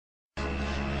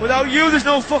Without you, there's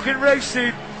no fucking race,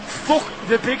 dude. Fuck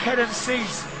the big head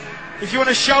MCs. If you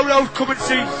want a shout out, come and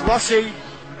see Rossi.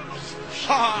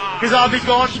 Because I'll be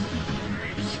gone.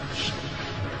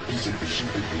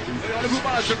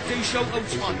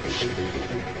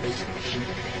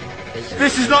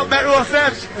 This is not Metro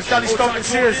FM, as Danny Stockton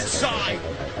says.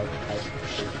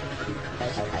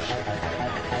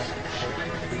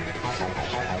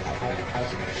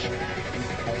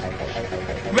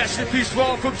 Rest in peace,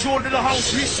 welcome Jordan in the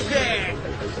house, respect.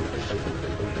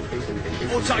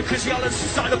 All time Chrissy Allen,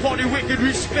 inside the party, wicked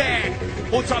respect.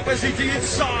 All time Wesley D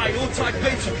inside, all time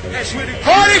Bates, S really.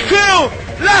 Party crew!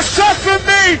 Last shot from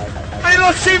me! And you'll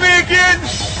not see me again!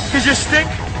 Cause you stink.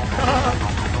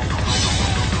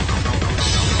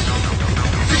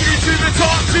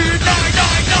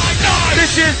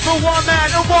 This is for one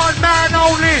man and one man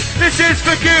only. This is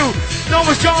for you. Known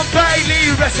as John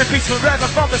Bailey. Rest in peace forever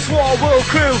from the Swore World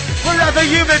crew. Wherever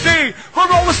you may be,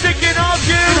 we're always thinking of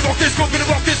you. Gonna rock this, gonna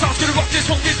rock this, I'm gonna rock this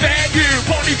funky venue.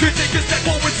 Party could take a step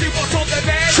forward, see what's on the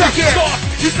menu. Check it.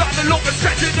 You start the long and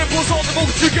stretching, then pulls on the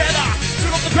move together.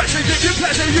 Turn off the pressure, give you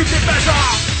pleasure, you can measure.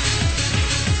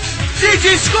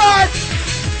 DJ Squad!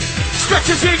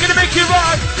 Stretches here, gonna make you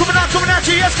run. Coming at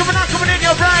you, yes, coming in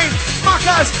your brain.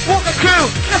 Markers, walk the crew.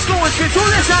 Let's go and switch all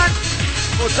this hand.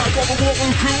 All time, walk the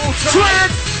crew, all time.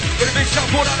 Twins! Gonna make some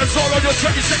more out of soul on your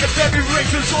 22nd February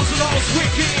races, also known as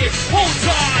wicked. All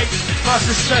time.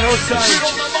 Master Spell, hold tight. Shit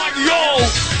on the mic, yo.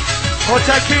 Hold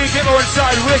tight, King, get more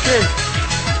inside, wicked.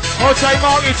 Hold tight,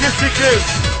 Mark, it's just the crew.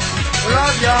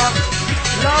 Love ya,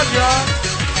 love ya.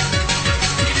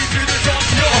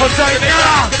 Hold tight,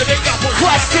 now.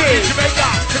 Question.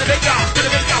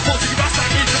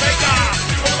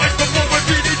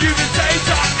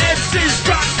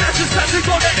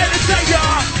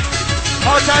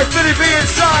 Hold tight, Billy B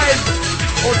inside.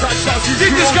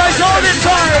 Think this guy's holding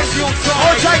tight.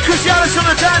 Hold tight, Chris Ellis on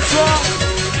the dance floor.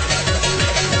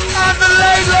 And the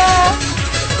Laylaw.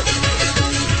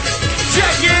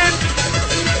 Check in.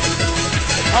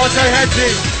 Hold tight,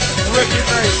 Hedgie. Wicked,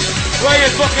 mate. Where you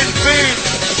fucking been?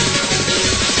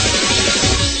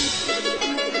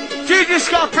 DJ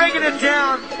Scott bringing it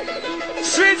down.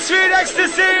 Sweet, sweet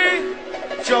ecstasy.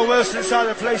 Joe Wilson's not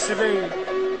the place to be.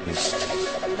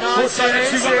 Nice and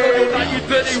easy.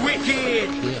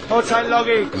 Hold tight,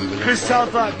 Loggy. Chris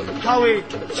Talbot, Howie,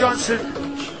 Johnson,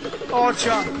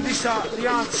 Archer, Lisa,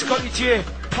 Leon, Scotty J,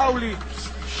 Powley.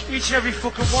 Each and every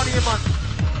fucking one of you, man.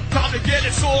 Time to get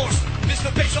it sourced.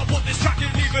 Mr. Bass, I'll put this track in,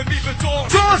 leave the door.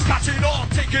 Doors! Catching on,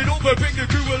 taking over, bring the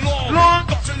crew along. Long!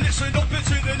 Got to listen up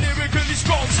into the lyrically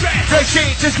strong stretch. Great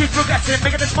scene, just keep progressing,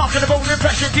 making this mark and a bold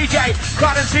impression. DJ,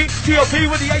 crowd and seat, TOP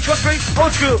with the H13,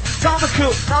 old school, Thomas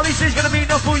cool. Now this is gonna be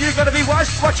no fool, you're gonna be wise.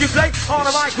 What you play on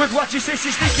the mic with what you say,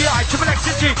 sneaky eye. Triple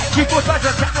X and G, keyboard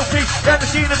badger, techno P. Then the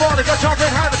scene of all, they got top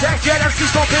and have attack. Jet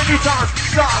MC, stomping new times,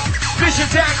 stop.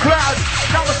 Visions and crowds.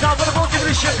 Now it's not gonna give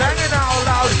it a shit, banging out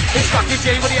loud. It's Scotty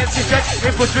J with the MC stretch.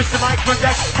 Input twist the mic from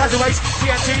Dex, Casaways,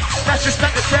 TNT. Let's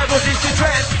respect the tables, it's the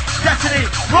trend. Destiny,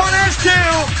 Ron S2.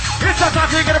 It's not time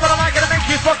to get about a mic, gonna make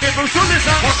you fucking move. So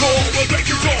listen. My call will break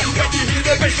you off when you hear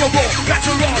the bass go roar. That's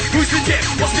a rock, who's the tip?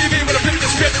 What's me when I play the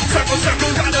script?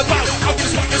 Circle round about. I'm gonna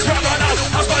spot this round right out.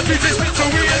 As my DJ's spit so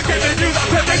we ain't giving you that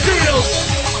perfect deal.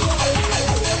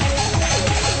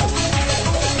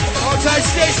 Outside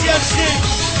Stacey MC.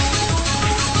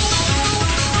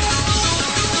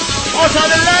 Outside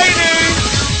the ladies.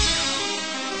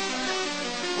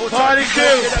 Party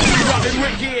crew.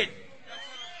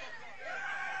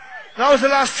 That was the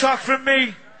last track from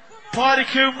me. Party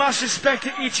crew, mass respect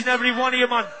to each and every one of you,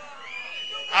 man.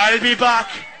 I'll be back.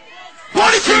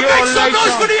 Party crew, make some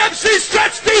noise for the MC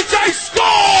Stretch DJ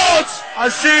Scott! I'll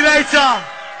see you later.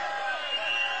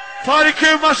 Party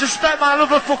crew, mass respect, man. I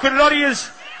love a fucking lot of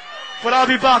yous. But I'll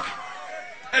be back.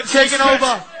 MC Taking Stretch.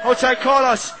 over. Outside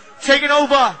Carlos. Taking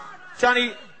over.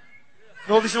 Danny.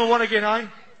 Nobody's number one again, aye?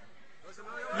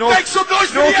 No, Make some noise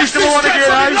for the nobody's MC number one Stretch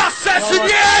again, on aye? the last session, Mass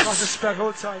yes! respect,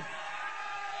 hold tight.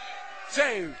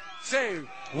 2, 2,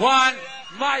 1,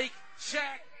 mic,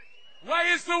 check.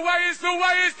 Where is the noise?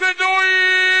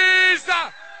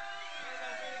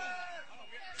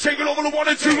 Taking over the 1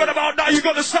 and 2 right about now. You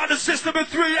got the standard system and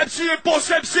 3 MC and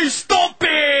Boss MC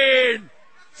stomping.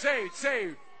 2,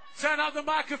 2. Turn up the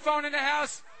microphone in the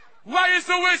house. Where is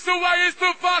the whistle? Where is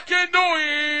the fucking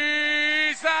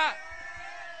noise?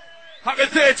 Hacker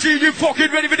 13, you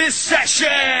fucking ready for this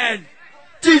session?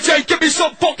 DJ, give me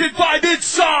some fucking vibe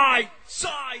inside.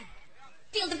 Side.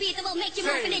 Feel the beat that will make you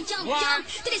move and then jump, One. jump.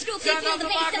 To this groove, Turn feel up the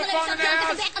the bass, and microphone let's in the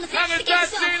jump, house. back on the And track. the To get dance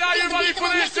some. scene, are you Feel the ready beat for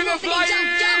that will this make to you the move and then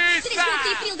jump, jump. To this groove,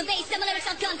 freestyle? feel the bass, and let it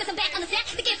jump, cause I'm back on the set.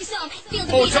 To give you some. Feel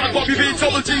the All beat that time, will Bobby make you B, move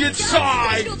double and D then jump, jump.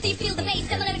 inside. To this groove, feel the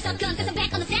bass, and let it jump, cause I'm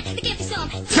back on the set. To give you some.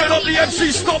 Turn up the MC,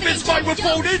 stop its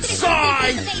microphone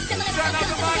inside.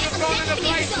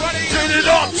 Turn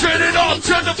it up,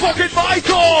 turn the fucking mic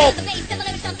off.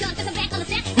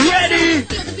 Ready?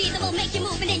 Feel the beat that will make you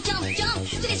move and then jump, jump.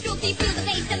 To this groove, feel the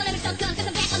bass, and let it jump, cause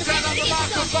I'm back on the set. To give you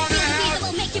some. Feel the beat that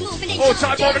will make you move and then All jump,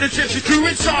 time, jump. Bobby the Gypsy crew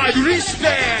inside.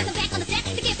 Respect.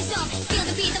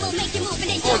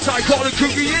 All time, Colin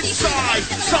Cookie inside.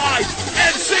 Side.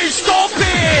 MC, stop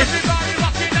it. Everybody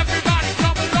rocking, everybody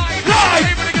come alive. Live.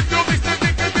 Everybody get through, Mr.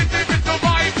 Big, the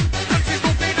vibe. MC's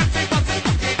moving, MC buzzing,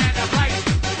 fucking and a place.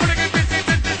 Wanna get busy,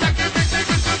 Mr. Jackie, Mr.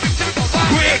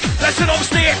 Quick, let's it on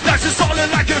stick, that's a solid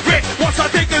like a brick. Once I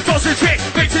think it does a trick,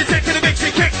 makes it tick and it makes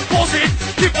it kick. Pause it,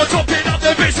 keep on chopping up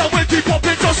the bass. I will keep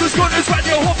popping just as good as when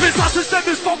you're hopping. That's the step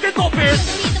is fucking popping.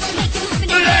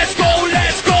 Let's go,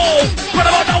 let's go. But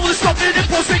I'm now with something in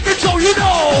position control, you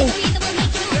know.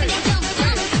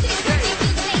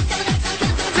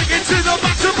 Take it to the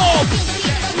maximum.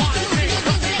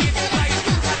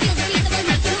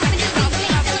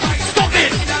 Stop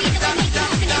it.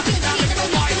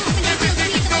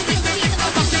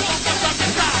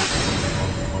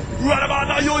 Right about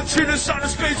now, you're in tune to Sound of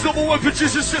Space, number one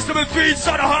producer system and feed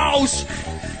inside the house.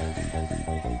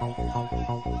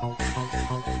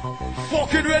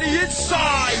 Fucking ready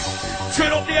inside.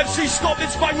 Turn up the MC, stop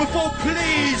its microphone,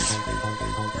 please.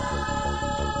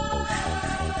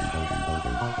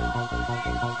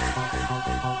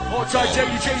 Hold tight,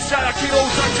 JDJ Santa King,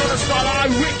 hold tight, John Style,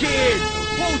 wicked.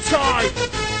 Hold tight.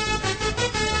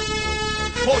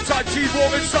 Hold tight,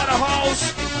 T-Bomb inside the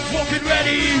house. Fucking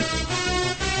ready.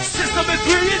 System and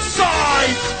three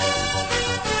inside.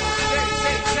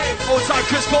 Hold tight,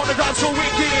 Chris Corner, that's so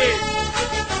wicked.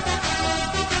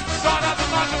 Start up the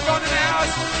microphone in the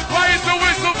house. Raise the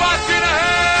whistle bus in the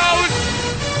house.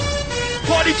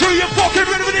 Party to you, fucking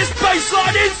ready with this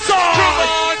bassline inside. Come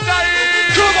on,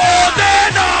 Dave. Come on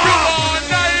then. Come on,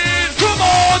 Dave. Come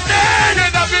on then.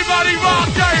 Get everybody rock,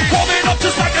 Dave. Coming up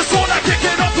just like a sword, like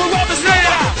kicking up around the sky.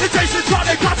 The Jason trying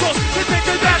to catch us. They think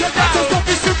they can catch us. Don't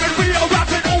be stupid, we are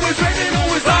rapping, always ready,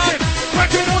 always active.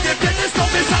 Working on your business, don't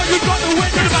miss how you got the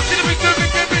win. Get back to the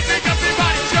big, got your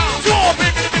body jump. Jump.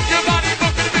 Make it a big, your body,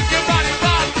 look at the big, your body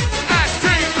bump.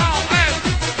 S-T-R-M.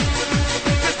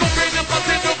 Let's go bring them up,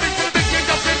 take your big, to the big,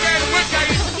 jump in there, wicked.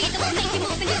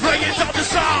 Bring it down the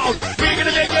sound. We're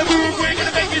gonna make you move, we're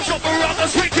gonna make you jump around,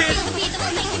 that's wicked.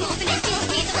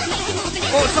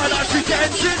 All side, I see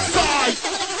dance inside.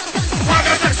 We're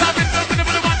gonna sex up in the middle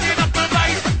of the one, get up the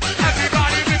light.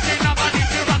 Everybody wicked, nobody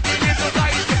to rock in the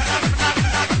light.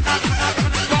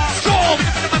 Jump.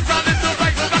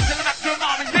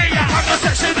 Yeah. I'm a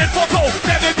section in photo.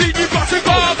 Never been, you got to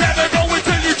go. Never know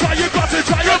until you try, you got to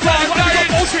try. You're right, like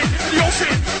the ocean, the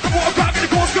ocean. The water back in the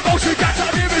course commotion. Got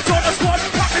time here, it's on the squad.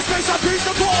 Rock the space, I beat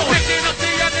the ball. Picking up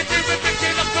the energy, we're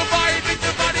picking up the vibe. It's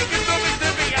the body, get the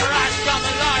mystery, a rise come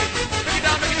alive. Make it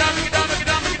down, make it down, make it down, make it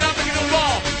down, make it down, make it a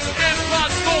wall. In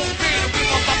plus, go feel, we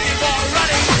want fucking ball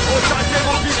running. All time,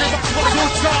 demo, music, back to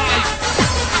all time.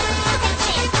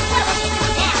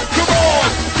 Come on,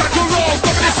 back to roll.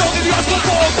 Fucking this song in the ice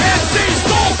ball. MC,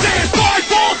 stop this. 5,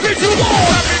 4, 3, 2,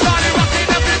 1. Everybody rocking,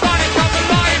 everybody come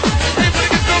alive.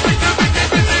 Everybody get the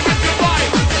mystery, get the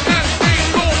vibe. MC,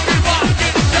 go feel, rock,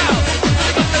 get down.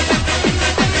 Make up the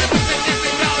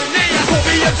mystery, down, yeah. Call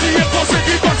me MC, impossible,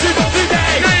 you got to know me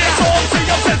name. Talk to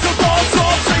your sense of God,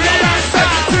 talk to your last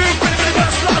name. Two, really, really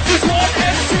best life is one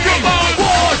MC. 1,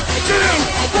 2,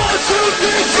 1, 2,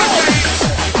 3, jump.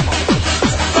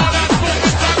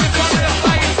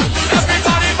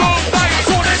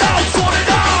 Sort it out, sort it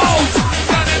out.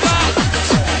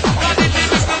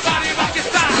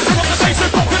 From the bass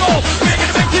and pop it off. We're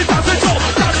gonna make you dance and jump.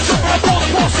 Down the jump, I'm on the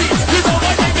posse. You know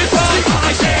my name is Posse.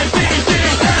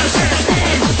 I-N-D-D-S-S-E.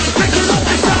 Picking up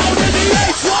the sound in the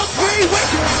H13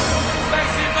 wicked.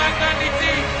 Sexy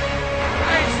Magnanity,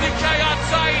 HDK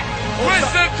outside,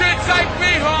 Wisdom Kid take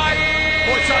me high.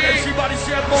 What's that everybody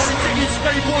say morning tickets,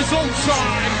 ready boys on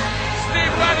time.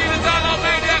 Steve Ready, the Dollar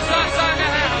Maniacs outside the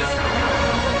house.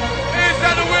 Is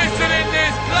that a whistle in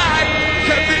this place?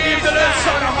 Can't believe that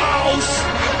inside the house.